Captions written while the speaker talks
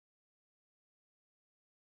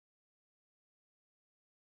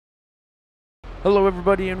Hello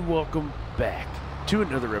everybody and welcome back to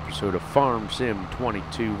another episode of Farm Sim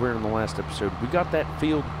 22, where in the last episode we got that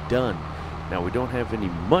field done. Now we don't have any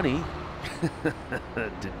money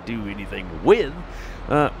to do anything with,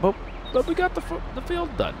 but we got the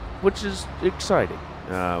field done, which is exciting.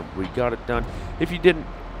 We got it done. If you didn't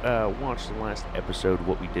watch the last episode,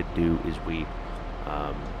 what we did do is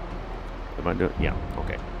am I doing? Yeah,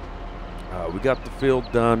 okay. We got the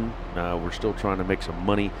field done. We're still trying to make some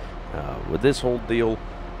money with this whole deal,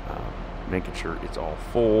 making sure it's all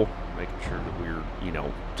full, making sure that we're,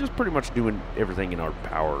 just pretty much doing everything in our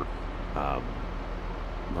power.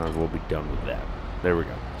 Might as well be done with that. There we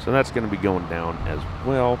go. So that's going to be going down as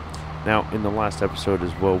well. Now, in the last episode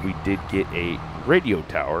as well, we did get a radio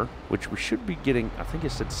tower, which we should be getting, I think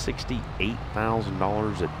it said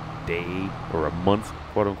 $68,000 a day, or a month,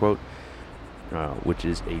 quote unquote, which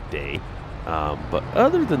is a day. But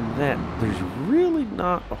other than that, there's really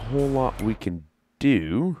not a whole lot we can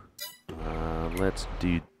do. Let's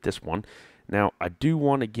do this one. Now, I do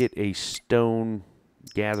want to get a stone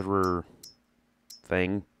gatherer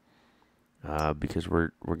thing, because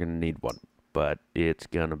we're going to need one. But it's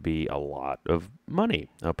going to be a lot of money,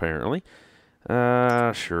 apparently.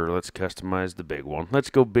 Sure, let's customize the big one. Let's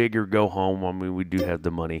go big or go home. I mean, we do have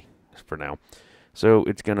the money for now. So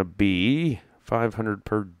it's going to be 500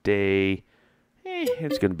 per day.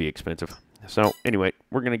 It's going to be expensive. So anyway,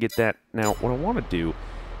 we're going to get that. Now, what I want to do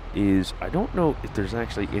is, I don't know if there's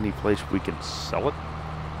actually any place we can sell it,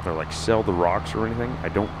 or like sell the rocks or anything. I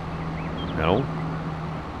don't know.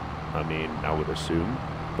 I mean, I would assume,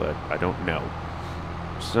 but I don't know.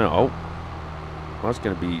 So, well, that's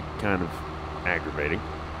going to be kind of aggravating.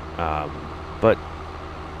 But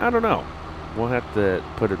I don't know. We'll have to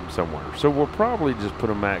put them somewhere. So we'll probably just put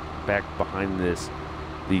them back behind these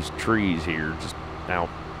trees here, just out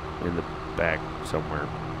in the back somewhere,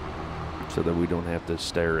 so that we don't have to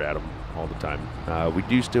stare at them all the time. We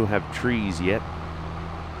do still have trees yet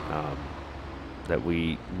that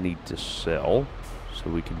we need to sell, so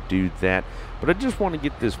we can do that. But I just want to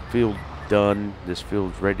get this field done. This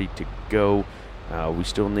field's ready to go. We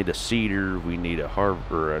still need a seeder. We need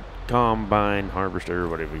a combine, harvester,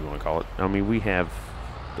 whatever you want to call it. I mean, we have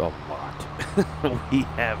a lot. We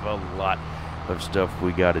have a lot of stuff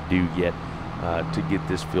we got to do yet to get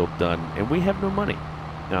this field done, and we have no money.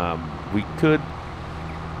 We could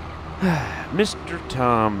Mr.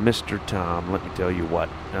 Tom, let me tell you what,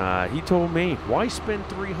 he told me, why spend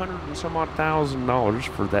 300 and some odd $1,000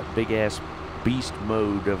 for that big ass beast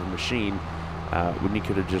mode of a machine when you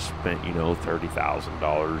could have just spent,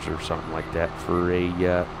 $30,000 or something like that for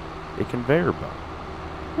a conveyor belt.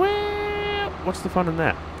 Well, what's the fun in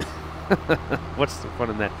that? What's the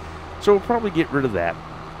fun in that? So we'll probably get rid of that,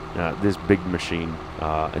 this big machine,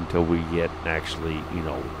 until we get actually,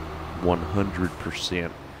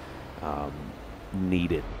 100%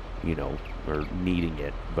 needed, or needing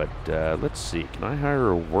it. But let's see. Can I hire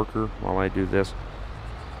a worker while I do this?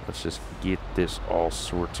 Let's just get this all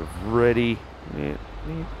sorts of ready.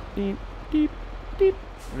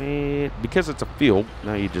 Because it's a field,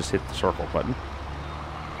 now you just hit the circle button.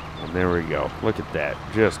 And there we go. Look at that.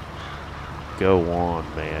 Just go on,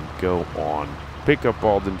 man. Go on. Pick up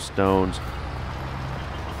all them stones.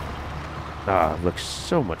 It looks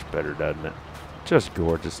so much better, doesn't it? Just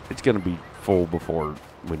gorgeous. It's going to be full before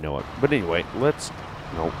we know it. But anyway, no,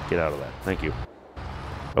 get out of that. Thank you.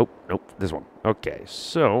 Oh, nope, this one. Okay,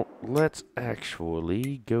 so let's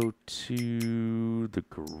actually go to the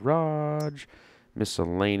garage,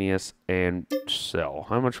 miscellaneous, and sell.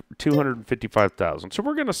 How much? 255,000. So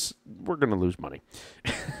we're gonna lose money,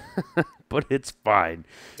 but it's fine.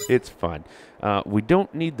 It's fine. We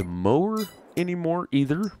don't need the mower anymore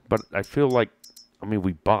either. But I feel like,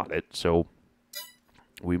 we bought it, so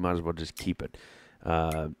we might as well just keep it.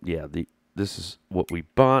 Yeah, this is what we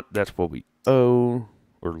bought. That's what we owe,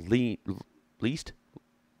 or leased,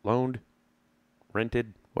 loaned,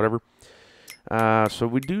 rented, whatever. So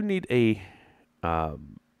we do need a.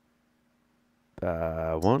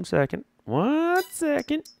 One second.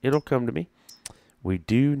 It'll come to me. We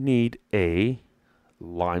do need a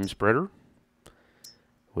lime spreader,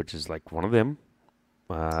 which is like one of them.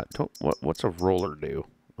 What's a roller do?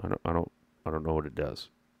 I don't know what it does.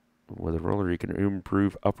 With a roller, you can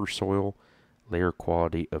improve upper soil layer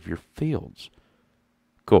quality of your fields.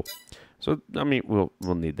 Cool. So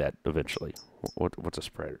we'll need that eventually. What's a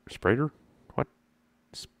spreader? Sprader? What?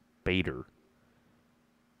 Spader.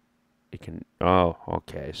 It can. Oh,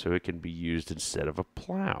 okay. So it can be used instead of a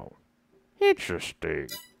plow. Interesting.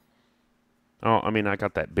 Oh, I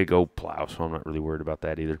got that big old plow, so I'm not really worried about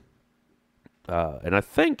that either. And I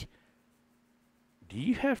think Do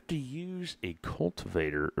you have to use a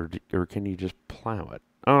cultivator, or can you just plow it?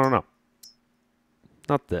 I don't know.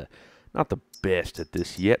 Not the best at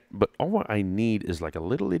this yet, but all I need is like a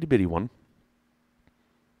little itty bitty one.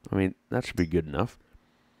 I mean, that should be good enough.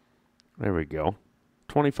 There we go.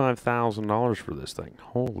 $25,000 for this thing.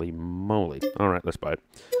 Holy moly. All right, let's buy it.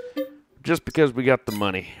 Just because we got the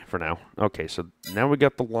money for now. Okay, so now we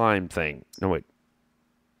got the lime thing. No, wait.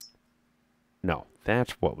 No,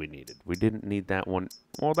 that's what we needed. We didn't need that one.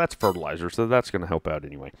 Well, that's fertilizer, so that's going to help out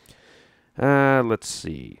anyway. Let's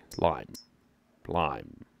see. Lime.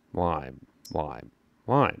 Lime. Lime. Lime.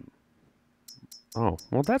 Lime. Oh,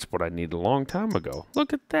 well, that's what I needed a long time ago.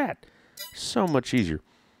 Look at that. So much easier.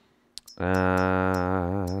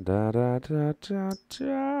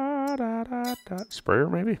 Sprayer,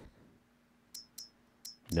 maybe?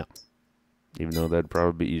 No. Even though that'd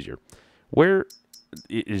probably be easier. Where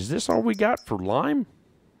is this all we got for lime?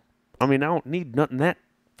 I mean, I don't need nothing that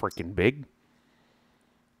freaking big.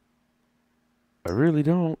 I really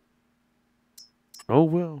don't. Oh,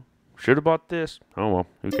 well. Should have bought this. Oh, well.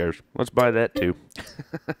 Who cares? Let's buy that, too.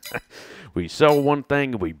 We sell one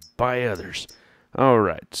thing and we buy others. All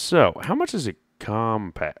right. So, how much is a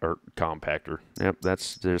compactor? Yep,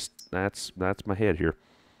 that's my head here.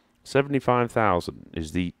 75,000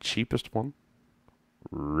 is the cheapest one.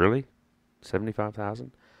 Really?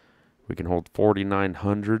 75,000? We can hold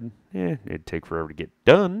 4,900. It'd take forever to get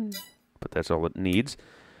done, but that's all it needs.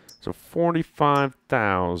 So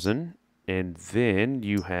 45,000, and then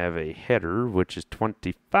you have a header, which is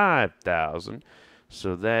 25,000.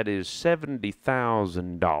 So that is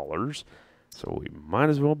 $70,000. So we might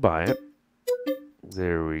as well buy it.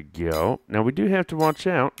 There we go. Now we do have to watch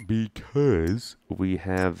out because we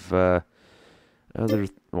have we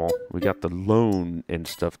got the loan and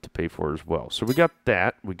stuff to pay for as well. So we got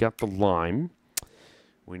that. We got the lime.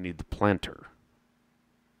 We need the planter.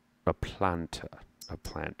 A planter.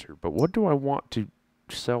 But what do I want to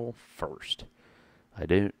sell first? I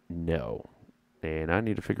don't know. And I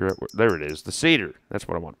need to figure out where. There it is. The cedar. That's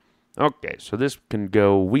what I want. Okay, so this can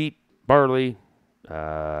go wheat, barley.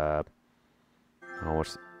 Oh,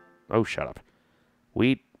 shut up.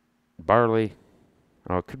 Wheat, barley.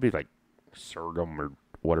 Oh, it could be like sorghum or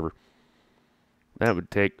whatever. That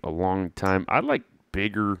would take a long time. I like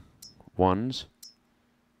bigger ones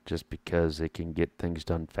just because they can get things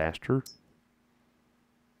done faster.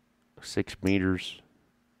 6 meters.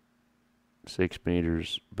 6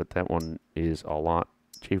 meters, but that one is a lot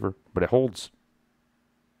cheaper. But it holds.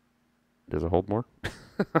 Does it hold more?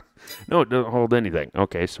 No, it doesn't hold anything.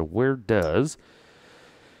 Okay, so where does...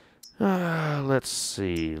 let's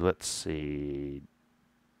see.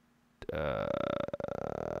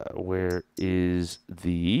 Where is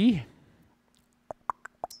the...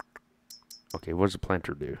 Okay, what does the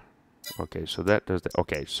planter do? Okay, so that does that.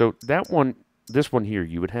 Okay, so that one, this one here,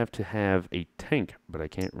 you would have to have a tank, but I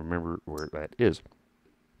can't remember where that is.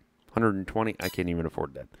 120, I can't even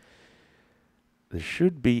afford that. There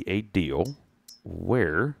should be a deal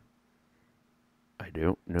where... I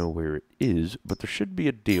don't know where it is, but there should be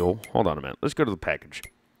a deal. Hold on a minute. Let's go to the package.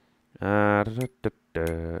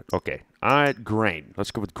 Okay. Grain.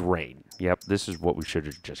 Let's go with grain. Yep, this is what we should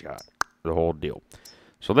have just got. The whole deal.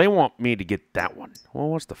 So they want me to get that one. Well,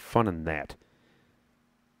 what's the fun in that?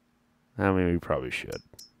 I mean, we probably should.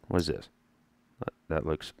 What is this? That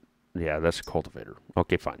looks... Yeah, that's a cultivator.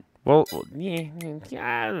 Okay, fine. Well, yeah,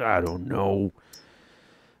 I don't know.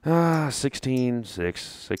 16, 6,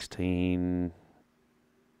 16...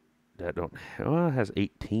 That don't... Well, it has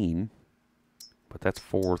 18. But that's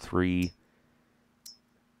 4, 3...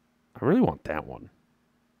 I really want that one.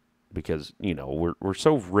 Because, you know, we're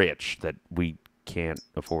so rich that we can't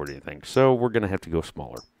afford anything. So we're going to have to go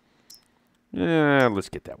smaller. Yeah, let's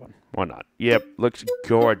get that one. Why not? Yep, looks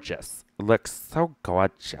gorgeous. Looks so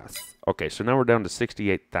gorgeous. Okay, so now we're down to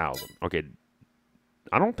 68,000. Okay,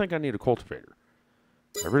 I don't think I need a cultivator.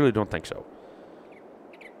 I really don't think so.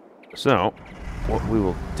 So, what we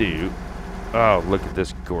will do... Oh, look at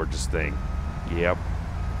this gorgeous thing. Yep.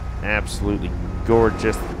 Absolutely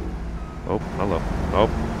gorgeous. Oh, hello. Oh,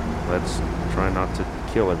 let's try not to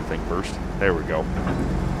kill everything first. There we go.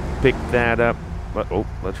 Pick that up. Oh,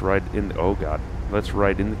 let's ride in the... Oh, God. Let's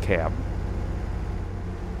ride in the cab.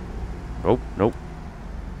 Oh, nope.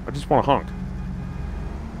 I just want to honk.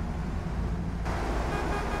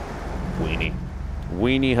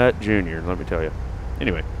 Weenie Hut Jr., let me tell you.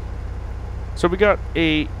 Anyway. So we got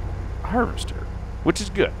a harvester, which is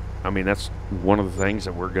good. I mean, that's one of the things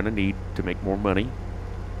that we're going to need to make more money.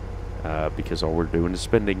 Because all we're doing is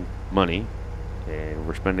spending money. And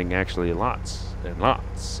we're spending actually lots and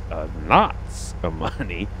lots of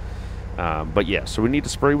money. But yeah, so we need to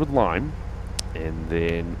spray with lime, and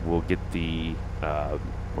then we'll get the,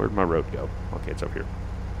 where'd my road go? Okay, it's up here.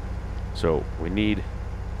 So we need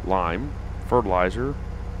lime, fertilizer,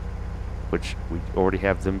 which we already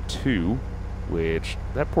have them 2, which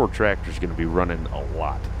that poor tractor's going to be running a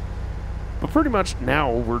lot. But pretty much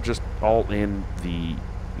now we're just all in the,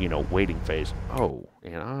 waiting phase. Oh,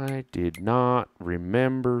 and I did not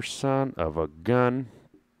remember, son of a gun.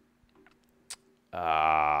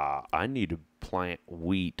 I need to plant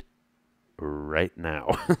wheat right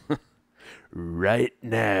now. Right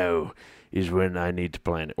now is when I need to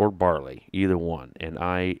plant it, or barley, either one, and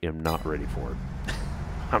I am not ready for it.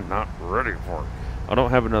 I'm not ready for it. I don't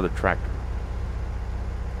have another tractor.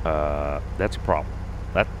 That's a problem.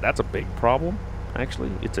 That's a big problem,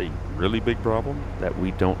 actually. It's a really big problem that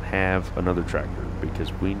we don't have another tractor,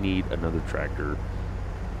 because we need another tractor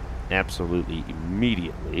absolutely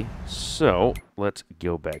immediately. So let's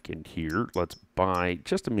go back in here. Let's buy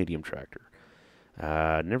just a medium tractor.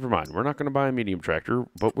 Never mind, we're not going to buy a medium tractor,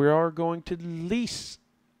 but we are going to lease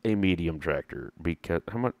a medium tractor, because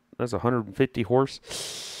how much? That's 150 horse.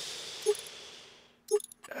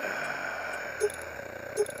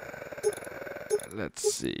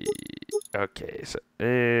 Let's see. Okay, so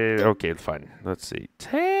okay, fine. Let's see.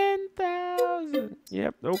 10,000.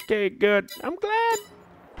 Yep. Okay, good. I'm glad.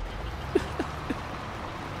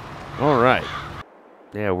 All right.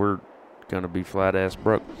 Yeah, we're gonna be flat ass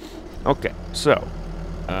broke. Okay, so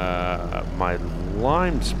my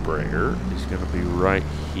lime sprayer is gonna be right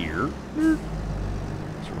here.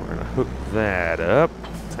 So we're gonna hook that up.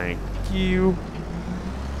 Thank you.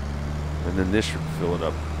 And then this should fill it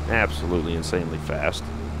up absolutely insanely fast.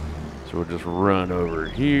 So we'll just run over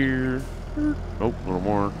here. Nope, a little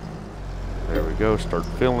more. There we go. Start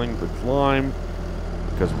filling with lime.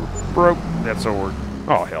 Because we're broke. That's all we're...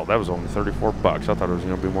 Oh, hell, that was only 34 bucks. I thought it was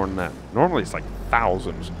going to be more than that. Normally it's like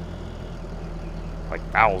thousands. Like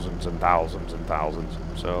thousands and thousands and thousands.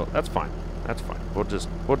 So that's fine. That's fine. We'll just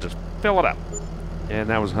fill it up. And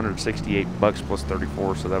that was 168 bucks plus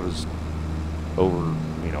 34, so that was over,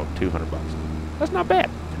 200 bucks. That's not bad.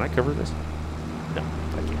 Can I cover this? No,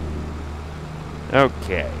 I can't.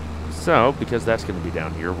 Okay. So, because that's going to be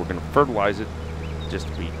down here, we're going to fertilize it just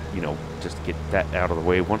to be, just to get that out of the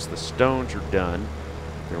way. Once the stones are done,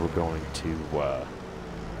 then we're going to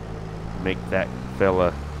make that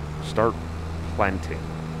fella start planting,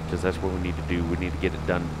 because that's what we need to do. We need to get it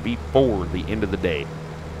done before the end of the day,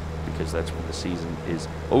 because that's when the season is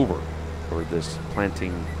over, or this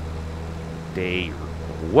planting day, or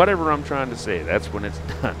whatever I'm trying to say. That's when it's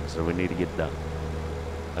done, so we need to get done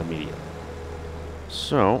immediately.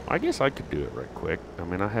 So, I guess I could do it right quick. I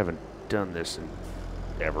mean, I haven't done this in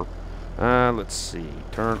ever. Let's see.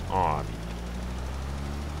 Turn on.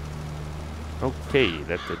 Okay,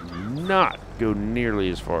 that did not go nearly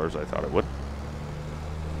as far as I thought it would.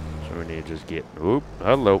 So we need to just get... Oop,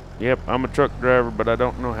 hello. Yep, I'm a truck driver, but I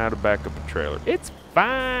don't know how to back up a trailer. It's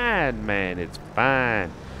fine, man. It's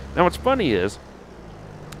fine. Now, what's funny is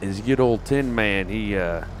good old Tin Man, he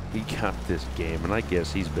got this game, and I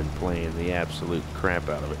guess he's been playing the absolute crap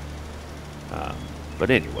out of it. But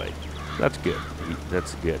anyway, that's good.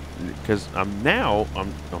 That's good, because I'm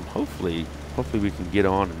hopefully we can get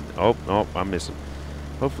on and I'm missing.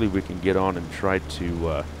 Hopefully we can get on and try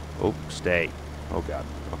to stay. Oh God.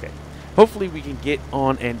 Okay. Hopefully we can get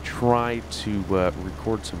on and try to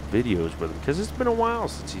record some videos with him, because it's been a while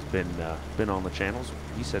since he's been on the channels.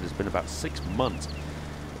 He said it's been about 6 months.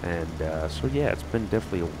 And so yeah, it's been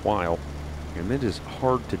definitely a while, and it is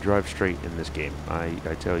hard to drive straight in this game. I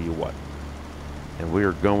tell you what. And we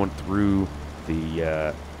are going through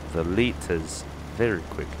the Litas very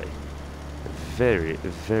quickly,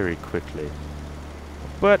 very quickly.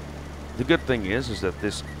 But the good thing is that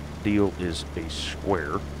this deal is a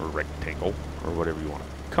square or rectangle or whatever you want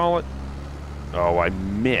to call it. Oh, I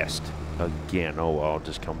missed again. Oh, well, I'll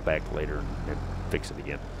just come back later and fix it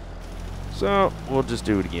again. So, we'll just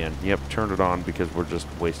do it again. Yep, turn it on, because we're just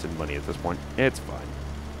wasting money at this point. It's fine.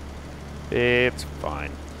 It's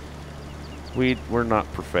fine. We're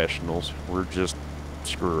not professionals. We're just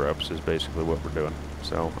screw-ups is basically what we're doing.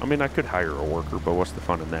 So, I mean, I could hire a worker, but what's the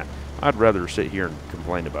fun in that? I'd rather sit here and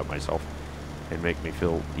complain about myself and make me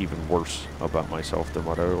feel even worse about myself than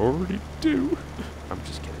what I already do. I'm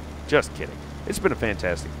just kidding. Just kidding. It's been a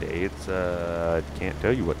fantastic day. It's, I can't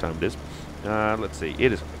tell you what time it is. Let's see.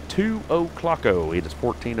 It is 2 o'clock. It is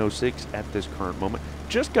 14:06 at this current moment.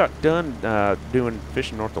 Just got done doing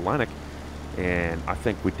Fishing North Atlantic, and I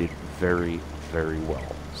think we did very, very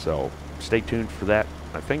well. So stay tuned for that.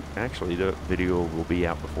 I think actually the video will be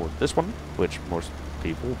out before this one, which most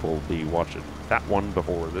people will be watching that one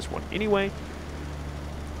before this one anyway.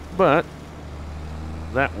 But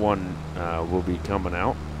that one will be coming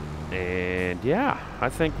out. And yeah, I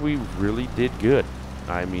think we really did good.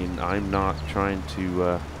 I mean, I'm not trying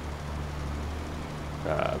to,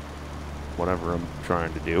 whatever I'm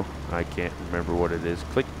trying to do. I can't remember what it is,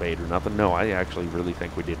 clickbait or nothing. No, I actually really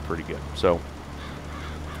think we did pretty good. So,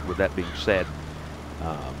 with that being said,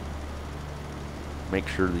 make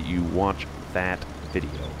sure that you watch that video.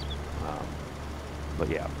 But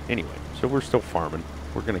yeah, anyway, so we're still farming.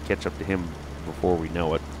 We're going to catch up to him before we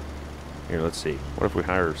know it. Here, let's see. What if we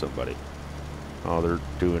hire somebody? Oh, they're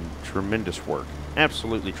doing tremendous work.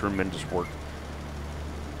 Absolutely tremendous work.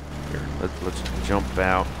 Here, let's jump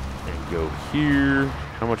out and go here.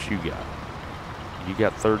 How much you got? You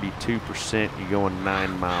got 32%. You're going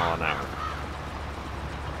 9 miles an hour.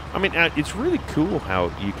 I mean, it's really cool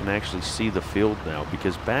how you can actually see the field now,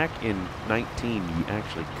 because back in 19, you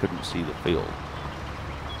actually couldn't see the field.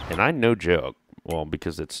 And I no joke. Well,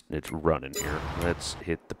 because it's running here. Let's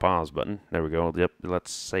hit the pause button. There we go. Yep,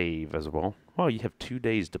 let's save as well. Oh, you have 2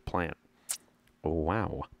 days to plant. Oh,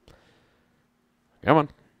 wow. Come on.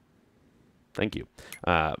 Thank you.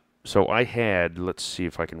 So I had, let's see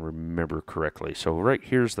if I can remember correctly. So right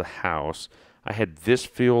here's the house. I had this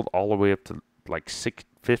field all the way up to like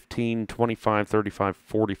 15, 25, 35,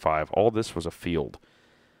 45. All this was a field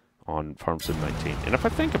on Farm Sim 19. And if I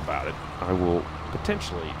think about it, I will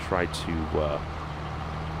potentially try to,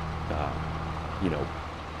 you know,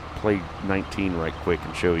 play 19 right quick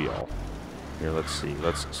and show y'all. Here, let's see.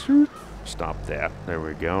 Let's stop that. There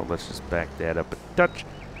we go. Let's just back that up a touch.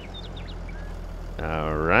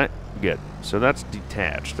 All right, good. So that's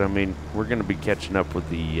detached. I mean, we're going to be catching up with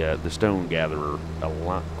the stone gatherer a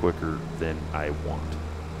lot quicker than I want.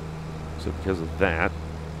 So because of that,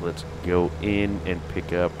 let's go in and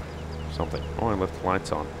pick up something. Oh, I left the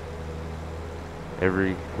lights on.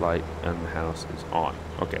 Every light in the house is on.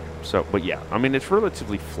 Okay, so, but yeah, I mean, it's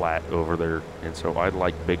relatively flat over there, and so I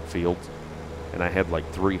like big fields, and I had like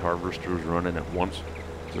 3 harvesters running at once,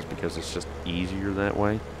 just because it's just easier that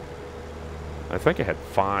way. I think I had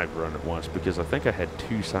 5 run at once, because I think I had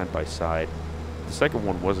 2 side by side. The second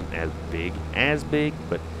one wasn't as big,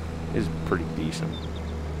 but is pretty decent.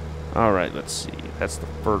 All right, let's see. That's the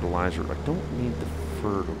fertilizer. I don't need the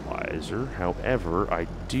fertilizer. However, I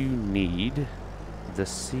do need the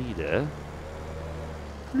cedar,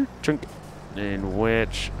 chunk, in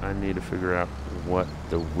which I need to figure out what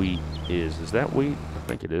the wheat is. Is that wheat? I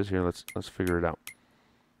think it is. Here, let's figure it out.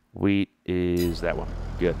 Wheat is that one.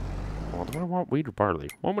 Good. Well, do I want wheat or barley?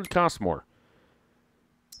 What would cost more?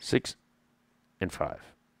 6 and 5.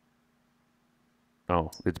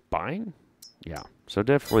 Oh, it's buying? Yeah. So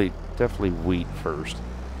definitely wheat first.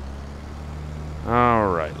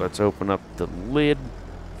 All right, let's open up the lid,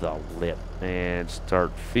 and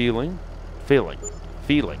start feeling. No,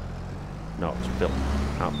 it's filling.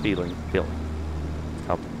 Not feeling. It's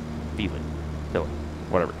called filling,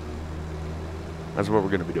 whatever. That's what we're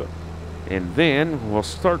going to be doing. And then we'll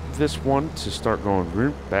start this one to start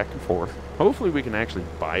going back and forth. Hopefully we can actually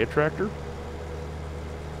buy a tractor.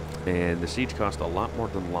 And the seeds cost a lot more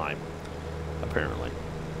than lime, apparently.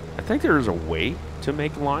 I think there is a way to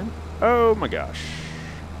make lime. Oh my gosh.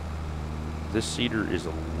 This seeder is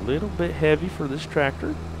a little bit heavy for this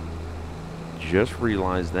tractor. Just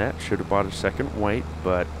realized that. Should have bought a second weight,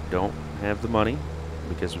 but don't have the money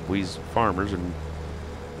because we's farmers and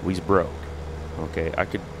we's broke. Okay, I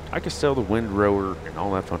could sell the windrower and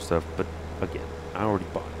all that fun stuff, but again, I already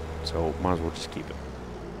bought it, so might as well just keep it.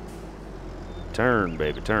 Turn,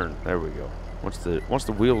 baby, turn. There we go. Once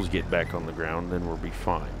the wheels get back on the ground, then we'll be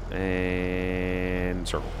fine. And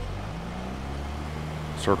circle.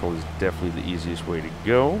 Circle is definitely the easiest way to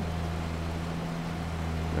go.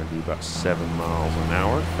 Gonna do about 7 miles an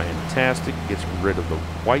hour. Fantastic. Gets rid of the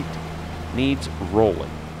white. Needs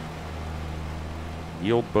rolling.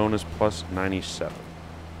 Yield bonus plus 97.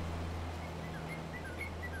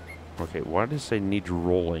 Okay, why did it say needs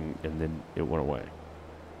rolling and then it went away?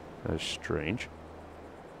 That's strange.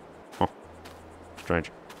 Huh.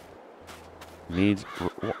 Strange. Needs...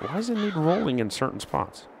 Why does it need rolling in certain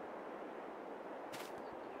spots?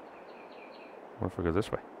 What if we go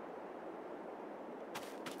this way?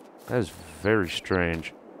 That is very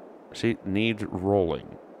strange. See, needs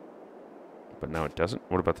rolling. But now it doesn't?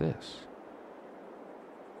 What about this?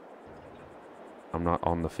 I'm not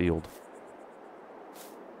on the field.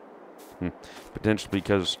 Potentially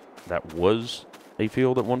because that was a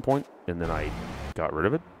field at one point, and then I got rid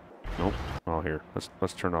of it. Nope. Oh, here.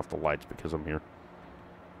 Let's turn off the lights because I'm here.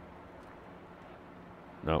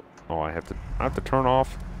 Nope. Oh, I have to turn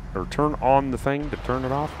off or turn on the thing to turn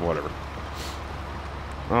it off, whatever.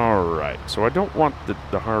 Alright, so I don't want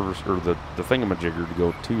the harvest, or the thingamajigger to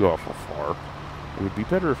go too awful far. It would be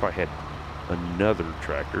better if I had another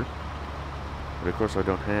tractor. But of course I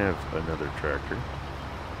don't have another tractor.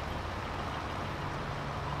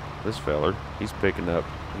 This feller, he's picked up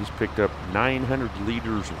 900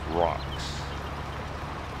 liters of rocks.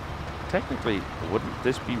 Technically, wouldn't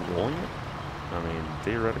this be rolling it? I mean,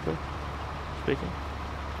 theoretically speaking.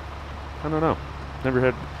 I don't know. I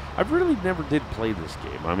really never did play this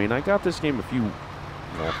game. I mean, I got this game pretty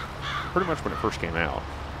much when it first came out.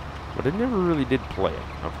 But I never really did play it.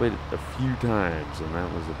 I played it a few times, and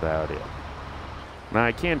that was about it. Now,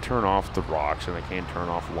 I can turn off the rocks, and I can turn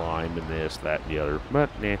off lime and this, that, and the other. But,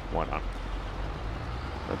 why not?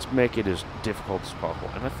 Let's make it as difficult as possible.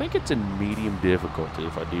 And I think it's in medium difficulty,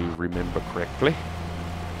 if I do remember correctly.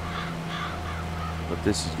 But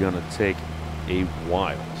this is going to take a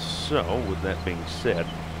while. So, with that being said,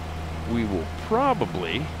 we will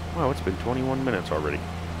probably... Wow, it's been 21 minutes already.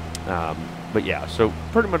 But yeah, so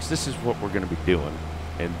pretty much this is what we're going to be doing.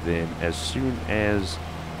 And then as soon as...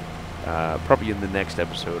 probably in the next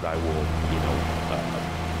episode, I will,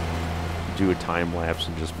 do a time lapse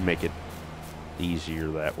and just make it easier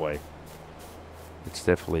that way. It's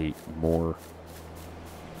definitely more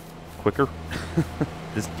quicker.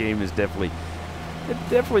 This game is definitely, it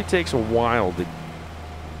definitely takes a while to,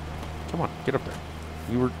 come on, get up there.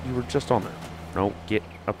 You were just on there. No, get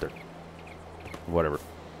up there. Whatever.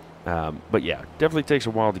 But yeah, definitely takes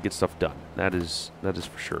a while to get stuff done. That is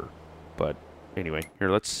for sure. But anyway, here,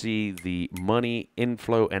 let's see the money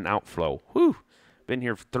inflow and outflow. Whew, been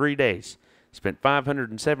here for 3 days. Spent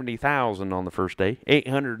 $570,000 on the first day,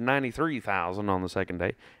 $893,000 on the second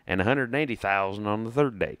day, and $180,000 on the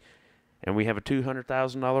third day. And we have a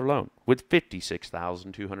 $200,000 loan with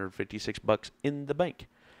 $56,256 in the bank.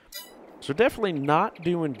 So definitely not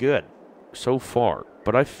doing good so far.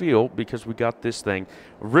 But I feel because we got this thing,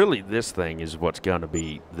 really this thing is what's going to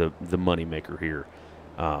be the money maker here.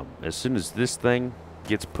 As soon as this thing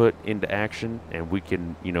gets put into action and we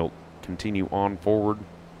can, continue on forward,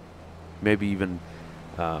 maybe even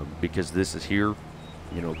because this is here,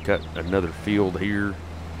 cut another field here,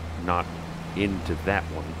 not into that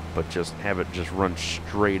one, but just have it just run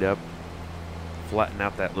straight up, flatten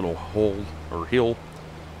out that little hole or hill,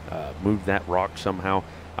 move that rock somehow.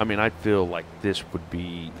 I mean, I feel like this would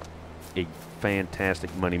be a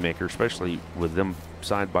fantastic moneymaker, especially with them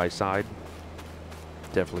side by side.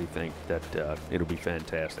 Definitely think that it'll be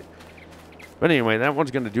fantastic. But anyway, that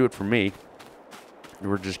one's going to do it for me.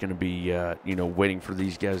 We're just going to be, waiting for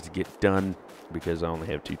these guys to get done because I only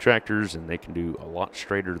have 2 tractors and they can do a lot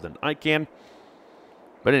straighter than I can.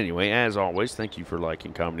 But anyway, as always, thank you for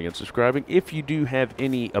liking, commenting, and subscribing. If you do have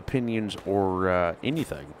any opinions or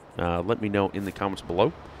anything, let me know in the comments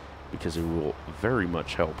below because it will very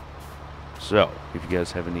much help. So, if you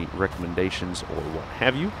guys have any recommendations or what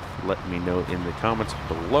have you, let me know in the comments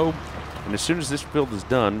below. And as soon as this build is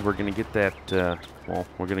done, we're going to get that,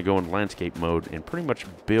 we're going to go in landscape mode and pretty much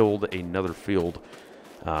build another field.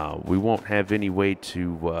 We won't have any way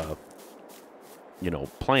to,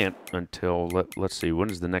 plant until, let's see, when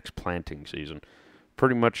is the next planting season?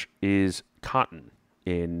 Pretty much is cotton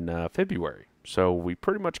in February. So we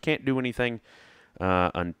pretty much can't do anything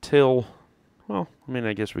until, well, I mean,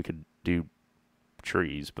 I guess we could do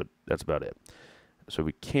trees, but that's about it. So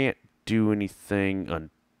we can't do anything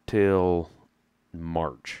until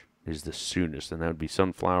March is the soonest, and that would be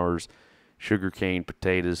sunflowers, sugarcane,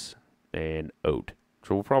 potatoes, and oat.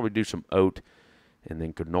 So we'll probably do some oat, and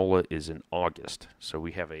then canola is in August. So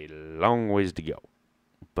we have a long ways to go.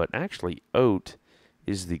 But actually, oat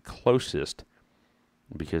is the closest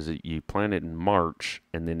because you plant it in March,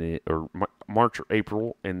 and then March or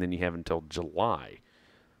April, and then you have until July.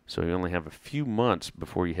 So you only have a few months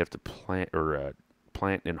before you have to plant or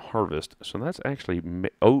plant and harvest. So that's actually,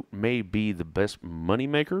 oat may be the best money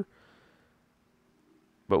maker,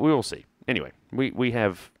 but we will see. Anyway, we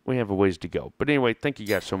have a ways to go. But anyway, thank you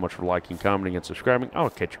guys so much for liking, commenting, and subscribing. I'll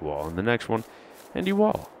catch you all in the next one, and you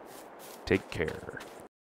all take care.